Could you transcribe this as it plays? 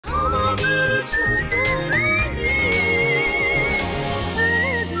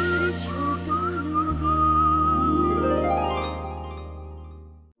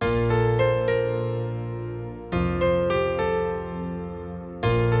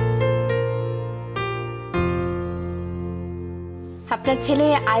আপনার ছেলে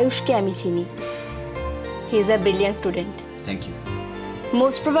আয়ুষকে আমি চিনি। He is a brilliant student. Thank you.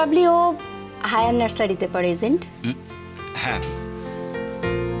 Most probably O higher নার্সারিতে পড়ে, ইজেন্ট? হ্যাঁ,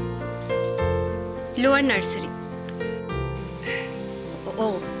 লোয়ার নার্সারি। ও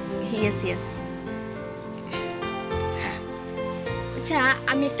ইয়েস ইয়েস। আচ্ছা,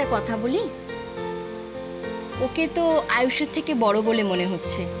 আমি একটা কথা বলি। ওকে তো আয়ুষের থেকে বড় বলে মনে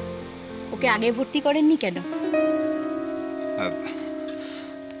হচ্ছে, ওকে আগে ভর্তি করেননি কেন?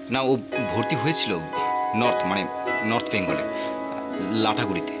 না, ও ভর্তি হয়েছিল নর্থ বেঙ্গলে,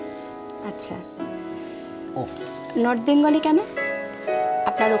 লাটাগুড়িতে। আচ্ছা, ও নর্থ বেঙ্গলে কেন?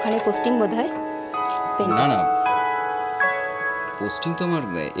 আপনার ওখানে পোস্টিং বোধ হয়? না না, পোস্টিং তো আমার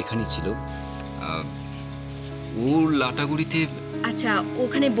এখানেই ছিল। ও লাটাগুড়িতে। আচ্ছা,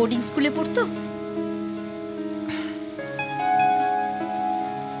 ওখানে বোর্ডিং স্কুলে পড়তো?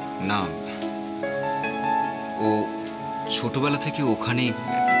 না, ও ছোটবেলা থেকে ওখানে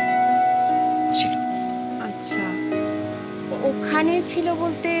ছিল। আচ্ছা, ওখানে ছিল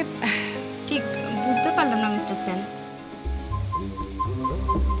বলতে ঠিক বুঝতে পারলাম না মিস্টার সেন।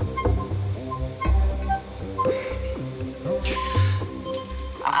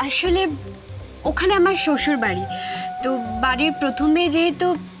 আসলে ওখানে আমার শ্বশুর বাড়ি, তো বাড়ির প্রথম মেয়ে যেহেতু,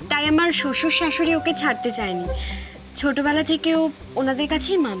 তাই আমার শ্বশুর শাশুড়ি ওকে ছাড়তে চায়নি। ছোটবেলা থেকেও ওনাদের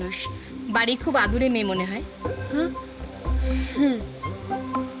কাছেই মানুষ। বাড়ি খুব আদুরে মেয়ে মনে হয়।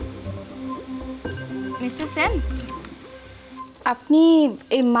 মিস্টার সেন, আপনি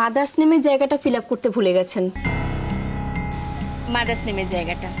এই মাদার্স নেমের জায়গাটা ফিল আপ করতে ভুলে গেছেন। মাদার্স নেমের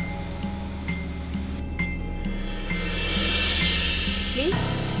জায়গাটা প্লিজ।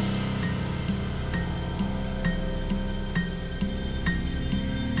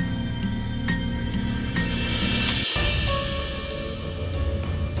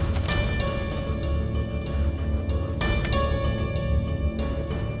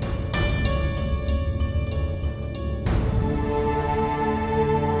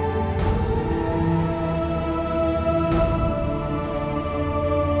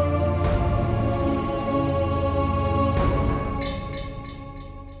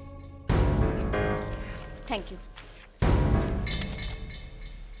 Thank you.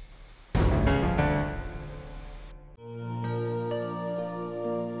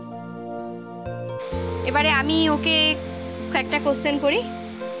 এবারে আমি ওকে একটা কোশ্চেন করি।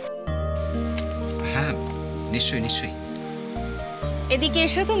 হ্যাঁ, নিশ্চয়ই নিশ্চয়ই। এদিকে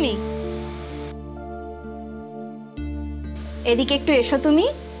এসো তুমি, এদিকে একটু এসো তুমি।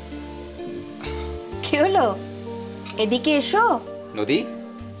 কি হলো? এদিকে এসো। নদী,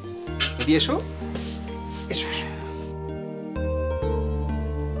 নদী এসো এসো।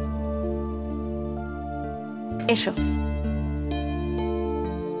 এসো।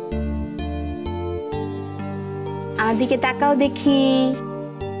 আমার দিকে তাকাও দেখি,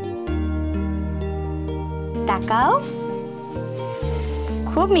 তাকাও।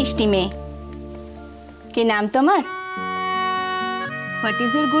 খুব মিষ্টি মেয়ে। কি নাম তোমার? What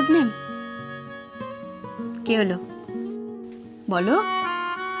is your good name? কি হলো বলো?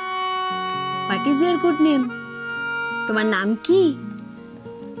 What is your good name? তোমার নাম কি?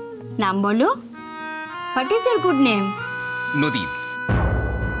 নাম বলো। What is your good name? নদী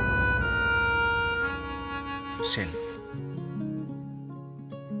সেন।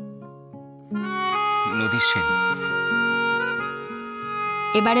 নদী সেন।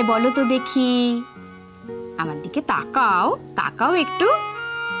 এবারে বলো তো দেখি, আমার দিকে তাকাও, তাকাও একটু।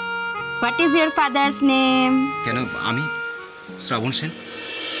 What is your father's name? কেন, আমি শ্রাবণ সেন।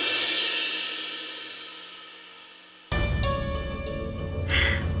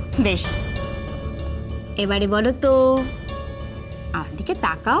 বেশ, এবারে বলো তো, আমার দিকে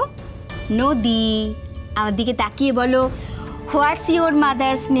তাকাও। নদী, আমার দিকে তাকিয়ে বলো, হোয়াটস ইউর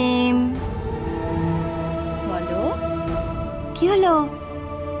মাদার্স নেম? বলো। কি হলো?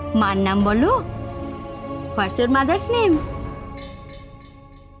 মার নাম বলো। What's your mother's name?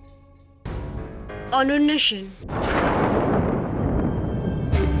 Ananya Sen.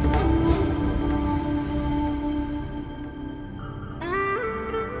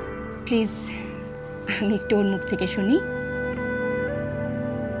 Please, আমি একটু ওর মুখ থেকে শুনি।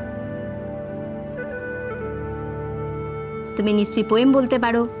 তুমি নিশ্চয়ই পোয়েম বলতে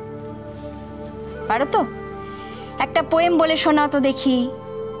পারো, পারো তো? একটা পোয়েম বলে শোনাও তো দেখি।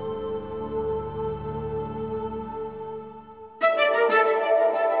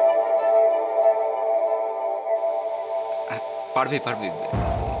 পারবে পারবে,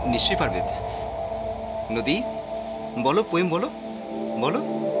 নিশ্চয়ই পারবে। নদী বলো, পোয়েম বলো, বলো।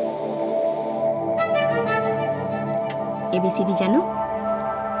 এবিসিডি জানো?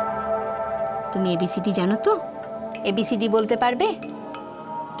 তুমি এবিসিডি জানো তো? ABCD বলতে পারবে?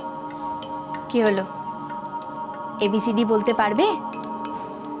 কি হলো, ABCD বলতে পারবে?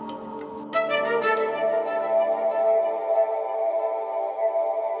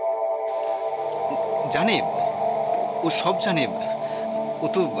 জানে, ও সব জানে। ও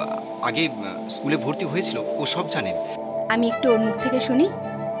তো আগে স্কুলে ভর্তি হয়েছিল, ও সব জানে। আমি একটু ওর মুখ থেকে শুনি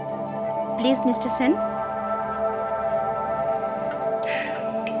প্লিজ মিস্টার সেন।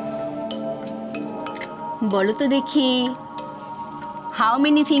 বলো তো দেখি, how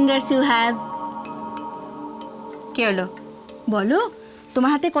many fingers you have? কি হলো, বলো তোমার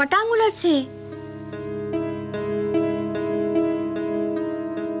হাতে কটা আঙুল আছে?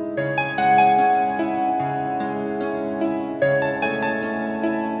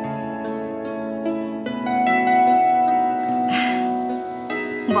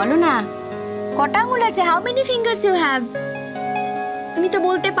 বলো না, কটা আঙুল আছে? How many fingers you have? তুমি তো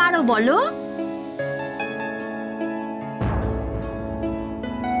বলতে পারো, বলো।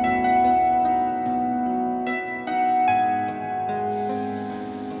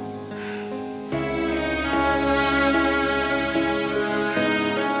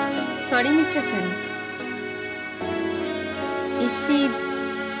 Sorry, Mr. Sen. Is she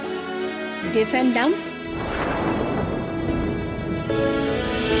deaf and dumb?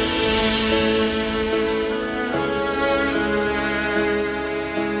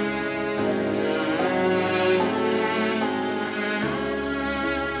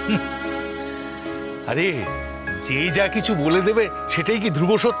 আরে যে যা কিছু বলে দেবে সেটাই কি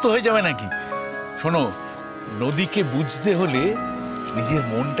ধ্রুব সত্য হয়ে যাবে নাকি? শোনো, নদীকে বুঝতে হলে নিজের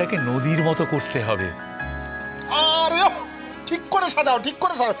মনটাকে নদীর মতো করতে হবে। আরে ঠিক করে সাজাও, ঠিক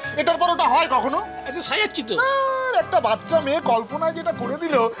করে সাজাও। এটার পর ওটা হয় কখনো? আচ্ছা সাজাচ্ছি তো। একটা বাচ্চা মেয়ে কল্পনায় যেটা করে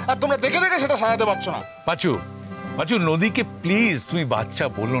দিল আর তোমরা দেখে দেখে সেটা সাজাতে পারছো না। পাচু, পাচু, নদীকে প্লিজ তুমি বাচ্চা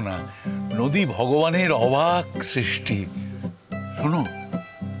বলো না। নদী ভগবানের অবাক সৃষ্টি। শোনো,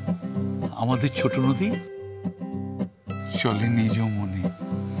 আমাদের ছোট নদী চলে নিজ মনে।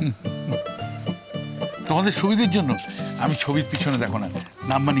 তোমাদের সুবিধার জন্য আমি ছবির পিছনে দেখো না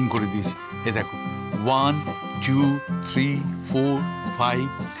নাম্বারিং করে দিয়েছি। এ দেখো 1 2 3 4 5।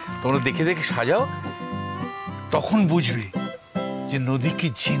 তোমরা দেখে দেখে সাজাও, তখন বুঝবে যে নদী কি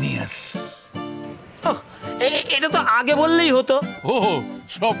জিনিয়াস। এটা তো আগে বললেই হতো। ও,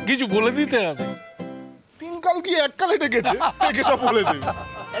 সব কিছু বলে দিতে হবে। 3 কাল কি 1 কালে ডেকেছে, ডেকে সব বলে দেবে।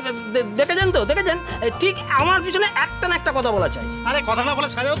 দেখেছেন তো, দেখেছেন? ঠিক আমার পিছনে একটা না একটা কথা বলা চাই। আরে কথা না বলে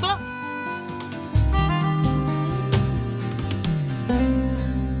সাজাও তো।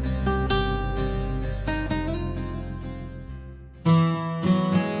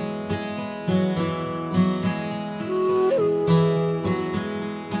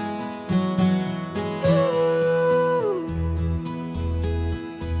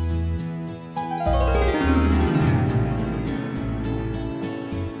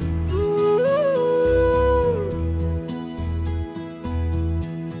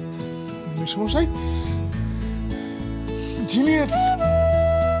 মেশমশাই, জিনিয়াস,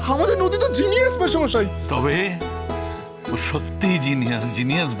 আমাদের নদী তো জিনিয়াস মেশমশাই। তবে ও সত্যিই জিনিয়াস,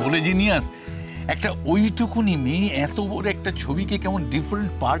 জিনিয়াস বলে জিনিয়াস। একটা ওইটুকুনি মেয়ে এত বড় একটা ছবিকে কেমন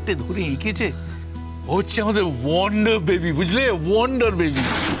ডিফারেন্ট পার্টে ধরে এঁকেছে। ও হচ্ছে আমাদের ওয়ান্ডার বেবি, বুঝলে? Wonder baby.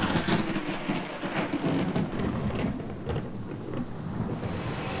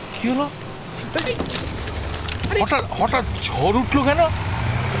 কি হলো? হঠাৎ হঠাৎ ঝড় উঠলো কেন?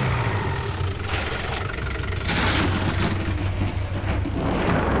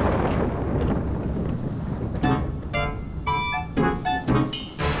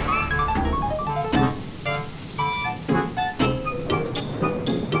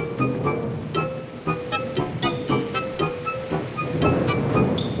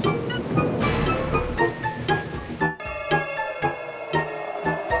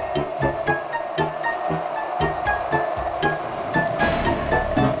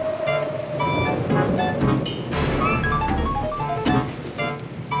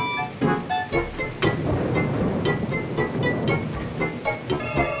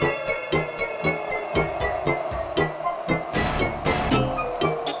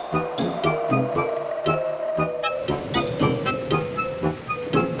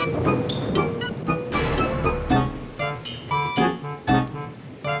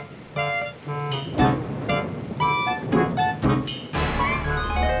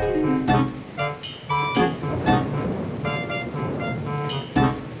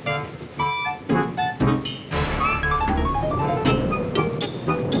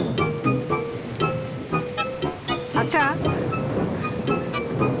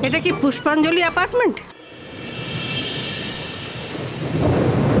 এটা কি পুষ্পাঞ্জলি অ্যাপার্টমেন্ট?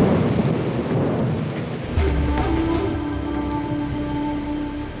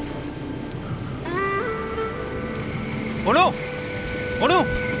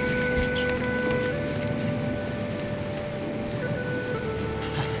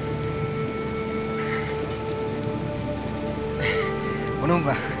 অনু,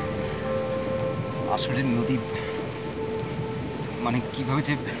 আসলে নদী মানে কিভাবে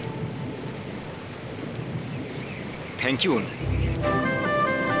যে thank you Anu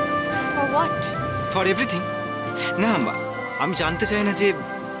for what? For everything. না, আমি জানতে চাই না যে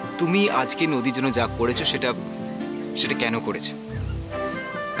তুমি আজকে নদীর জন্য যা করেছো সেটা কেন করেছো,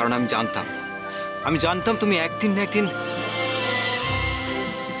 কারণ আমি জানতাম তুমি একদিন না একদিন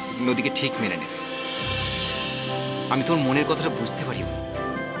নদীকে ঠিক মেনে নেবে। আমি তোমার মনের কথাটা বুঝতে পারি।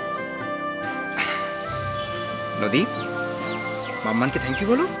 নদী, মাম্মানকে থ্যাংক ইউ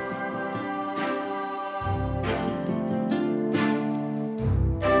বলো।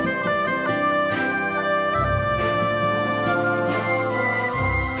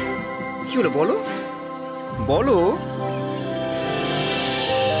 কি হলো বলো বলো।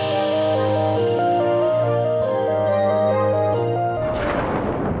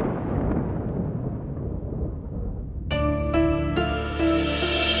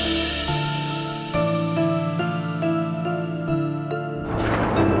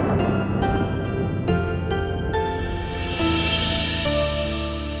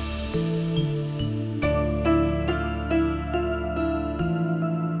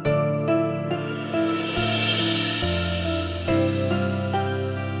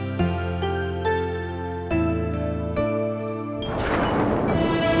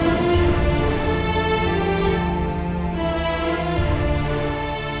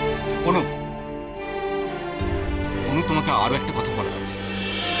 অনু, তোমাকে আরো একটা কথা বলার আছে।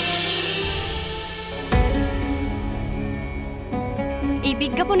 এই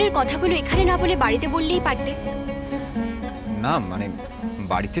বিজ্ঞাপনের কথাগুলো এখানে না বলে বাড়িতে বললেই পারতে। না মানে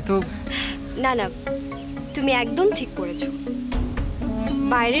বাড়িতে তো না, তুমি একদম ঠিক করেছো।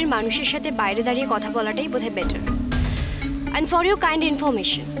 বাইরের মানুষের সাথে বাইরে দাঁড়িয়ে কথা বলাটাই বোধহয় better. And for your kind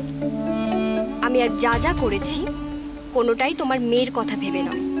information, আমি আজ যা করেছি কোনোটাই তোমার মেয়ের কথা ভেবে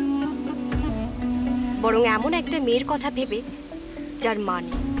নয়, বরং এমন একটা মেয়ের কথা ভেবে যার মা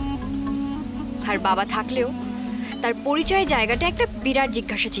নেই, আর বাবা থাকলেও তার পরিচয় জায়গাটা একটা বিরাট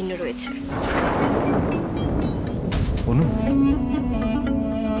জিজ্ঞাসা চিহ্ন রয়েছে। অনু,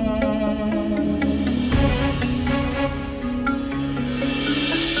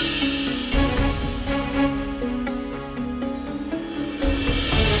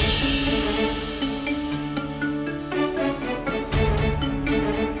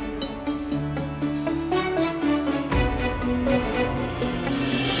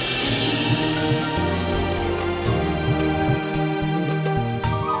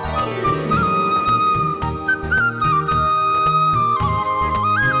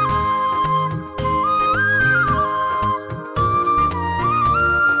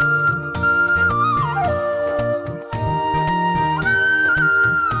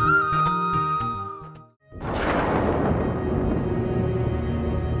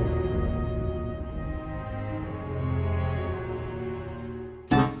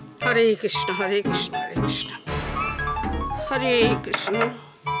 হরে কৃষ্ণ হরে কৃষ্ণ হরে কৃষ্ণ হরে কৃষ্ণ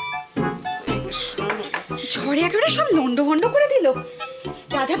হরে কৃষ্ণ। ঝড়ে একেবারে সব লন্ডভন্ড করে দিল।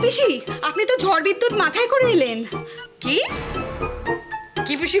 রাধা পিসি, আপনি তো ঝড় বিদ্যুৎ মাথায় করে এলেন। কি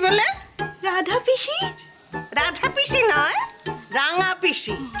কি পিসি বলে? রাধা পিসি? রাধা পিসি নয়, রাঙা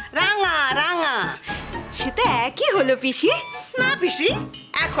পিসি। রাঙা রাঙা। সে তো একই হলো পিসি। না পিসি,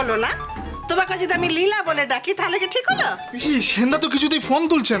 এক হলো না। তোমাকে যদি আমি লীলা বলে ডাকি তাহলে কি ঠিক হলো? পিসি, সেন্দা তো কিছুতেই ফোন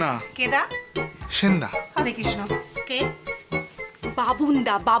তুলছে না। কেদা? সেন্দা। হরে কৃষ্ণ। কে?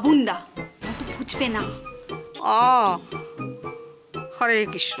 বাবুন্দা তো বুঝবে না। ও হরে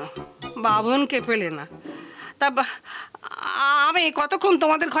কৃষ্ণ, বাবনকে পেলে না। তা আমি কতক্ষণ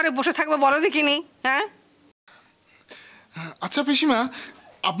তোমাদের ঘরে বসে থাকবো বলো দেখিনি? হ্যাঁ আচ্ছা পিসিমা,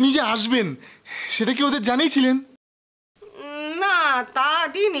 আপনি যে আসবেন সেটা কি ওদের জানিয়েছিলেন? না, তা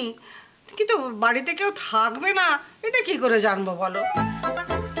দিইনি, কিন্তু বাড়িতে কেউ থাকবে না এটা কি করে জানবো বলো?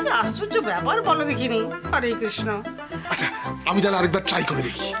 আশ্চর্য ব্যাপার, বলো দেখিনি। হরে কৃষ্ণ। আচ্ছা, আমি তাহলে আরেকবার ট্রাই করে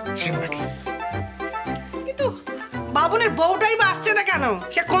দেখি সেন্দাকে। কিন্তু বাবনের বউটাই বা আসছে না কেন?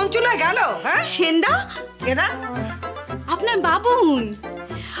 সে কোন চুলায় গেল? হ্যাঁ সেন্দা? এরা আপনার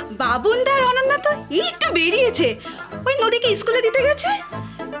বাবুনদার অনন্যা তো একটু বেরিয়েছে, ওই নদীকে স্কুলে দিতে গেছে।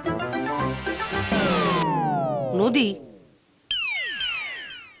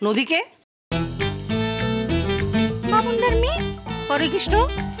 নদীকে? বাবুনদার মেয়ে। হরে কৃষ্ণ।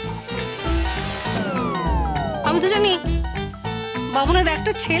 আমি তো জানি বাবনের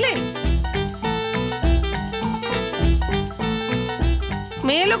একটা ছেলে।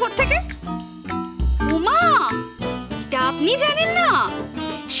 মেয়ে এলো কোত্থেকে? উমা, এটা আপনি জানেন না?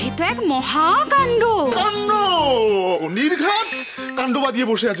 সে তো এক মহাকাণ্ড। কাণ্ড, নির্ঘাত কাণ্ড বাঁধিয়ে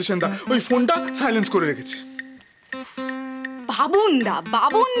বসে আছে সেন্দা। ওই ফোনটা সাইলেন্স করে রেখেছে। বাবুন্দা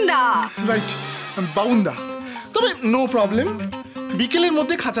বাবুন্দা। রাইট, বাউন্দা। তবে নো প্রবলেম, বিকেলের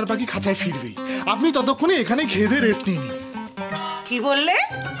মধ্যে খাঁচার পাখি খাঁচায় ফিরবে। আপনি ততক্ষণে এখানে খেয়ে দিয়ে রেস্ট নিন। কি বললে?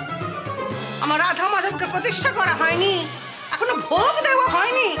 আমার রাধা মাধবকে প্রতিষ্ঠা করা হয়নি, এখনো ভোগ দেওয়া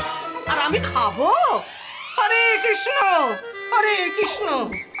হয়নি, আর আমি খাবো? হরে কৃষ্ণ, হরে কৃষ্ণ।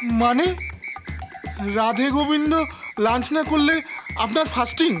 মানে রাধে গোবিন্দ লাঞ্চ না করলে আপনার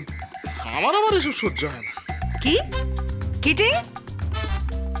ফাস্টিং? আমার এসব সহ্য হয় না। কি কিটি?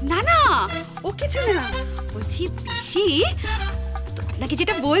 না না, ও কিছু না। বলছি পিসি, আপনাকে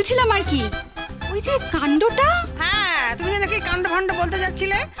যেটা বলছিলাম আর কি, ওই যে কাণ্ডটা। হ্যাঁ, তুমি নাকি কাণ্ড ভাণ্ড বলতে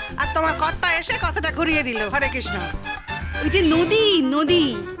যাচ্ছিলে, আর তোমার কর্তা এসে কথাটা ঘুরিয়ে দিল। হরে কৃষ্ণ। ওই যে নদী নদী,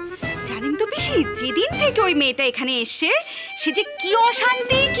 জানেন তো পিসি, যেদিন থেকে ওই মেয়েটা এখানে এসছে, সে যে কি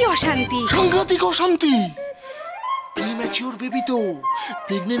অশান্তি কি অশান্তি, সাংঘাতিক অশান্তি। প্রিম্যাচিওর বেবি তো,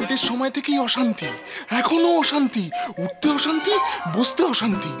 প্রেগনেন্টের সময় থেকেই অশান্তি, এখনো অশান্তি, উঠতে অশান্তি, বসতে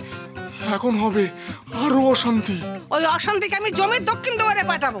অশান্তি, এখন হবে আরো অশান্তি। ওই অশান্তিকে আমি জমির দক্ষিণ দুয়ারে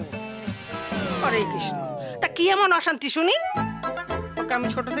পাঠাবো। হরে কৃষ্ণ। তা কি এমন অশান্তি শুনি? ওকে আমি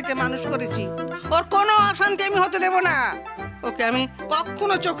ছোট থেকে মানুষ করেছি, ওর কোনো অশান্তি আমি হতে দেব না। ওকে আমি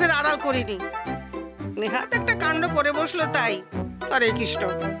কখনো চোখের আড়াল করিনি, নেহাত একটা কাণ্ড করে বসলো তাই। হরে কৃষ্ণ।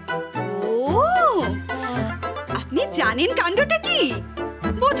 ও আপনি জানেন কাণ্ডটা কি?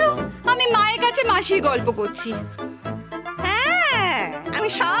 বোঝো, আমি মায়ের কাছে মাসির গল্প করছি। হ্যাঁ, আমি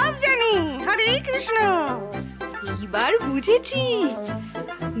সব জানি। হরে কৃষ্ণ। এইবার বুঝেছি,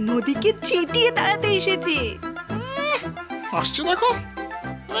 নদীকে চেটিয়ে তাড়াতে এসেছে। আসছে দেখো,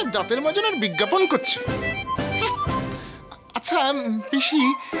 জাতের মাঝে বিজ্ঞাপন করছে। আচ্ছা পিসি,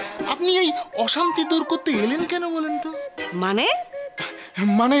 আপনি এই অশান্তি দূর করতে এলেন কেন বলেন তো? মানে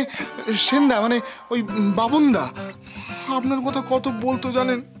মানে সেন্দা, মানে ওই বাবুন্দা আপনার কথা কত বলতো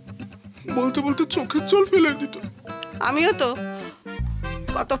জানেন, বলতে বলতে চোখের জল ফেলে দিত। আমিও তো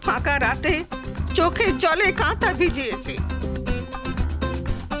কত ফাঁকা রাতে চোখের জলে কাঁথা ভিজিয়েছি।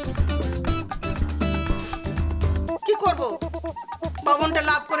 কি করব? বাবনটা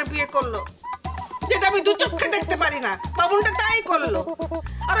লাভ করে বিয়ে করলো, যেটা আমি দু চোখে দেখতে পারি না, বাবনটা তাই করলো।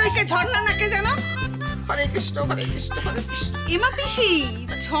 আর ওইকে ঝর্ণা নাকে যেন। হরে কৃষ্ণ, হরে কৃষ্ণ, হরে কৃষ্ণ। এমা পিসি,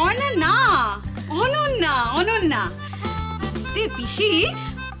 ঝর্ণা না, অনন্যা, অনন্যা। পিসি,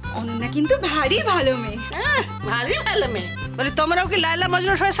 অনন্যা কিন্তু ভারী ভালো মেয়ে। হ্যাঁ, ভারী ভালো মেয়ে। বলে তোমরাও কি লায়লা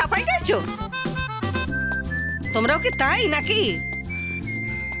মজনুর সঙ্গে সাফাই গাইছো? তোমরাও কি তাই নাকি?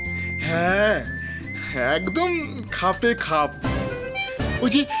 হ্যাঁ, একদম খাপে খাপ। ওই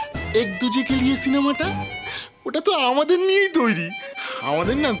যে এক দুজে কে লিয়ে সিনেমাটা, ওটা তো আমাদের নিয়েই তৈরি।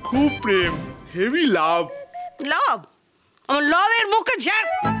 আমাদের না খুব প্রেম, হেভি লাভ। লাভ? আমার লাভের মুখে ঝাড়।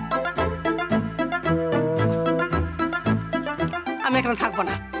 আমি এখানে থাকবো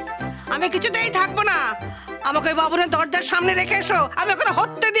না, আমি কিছুতেই থাকবো না। আমাকে ওই বাবুনের দরজার সামনে রেখে এসো, আমি ওখানে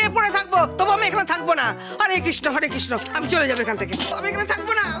হত্যে দিয়ে পড়ে থাকবো, তবু আমি এখানে থাকবো না। হরে কৃষ্ণ, হরে কৃষ্ণ। আমি চলে যাবো এখান থেকে, আমি এখানে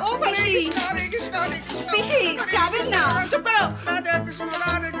থাকবো না। ও পিসি, হরে কৃষ্ণ, হরে কৃষ্ণ। পিসি যাবেন না। চুপ করো। রাধে কৃষ্ণ,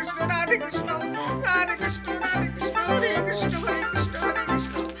 রাধে কৃষ্ণ, রাধে কৃষ্ণ, রাধে কৃষ্ণ, রাধে কৃষ্ণ, হরে কৃষ্ণ, হরে কৃষ্ণ, হরে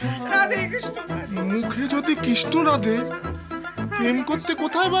কৃষ্ণ, রাধে কৃষ্ণ। মুখে যদি কৃষ্ণ রাধে, প্রেম করতে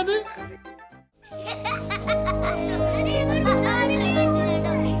কোথায় বাধে?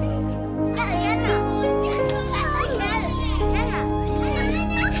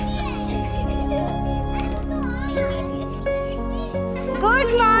 Good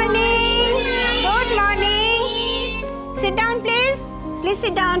morning, good morning. Sit down please, please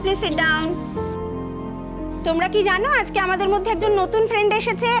sit down, please sit down. তোমরা কি জানো আজকে আমাদের মধ্যে একজন নতুন ফ্রেন্ড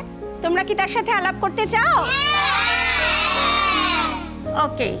এসেছে? তোমরা কি তার সাথে আলাপ করতে চাও?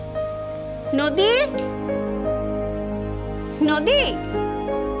 ওকে। নদী, নদী,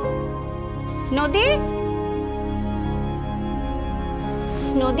 নদী,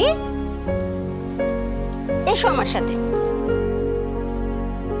 নদী, এসো আমার সাথে।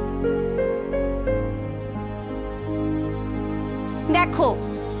 দেখো,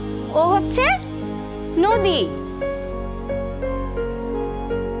 ও হচ্ছে নদী।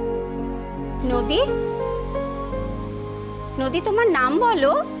 নদী, নদী তোমার নাম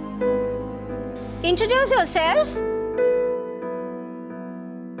বলো। Introduce yourself.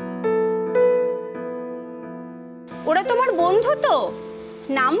 ওরা তোমার বন্ধু তো,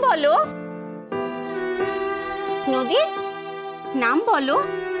 নাম বলো। নদী, নাম বলো।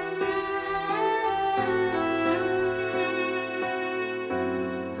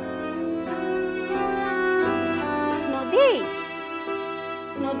 নদী,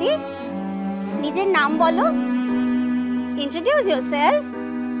 নদী, নিজের নাম বলো। Introduce yourself.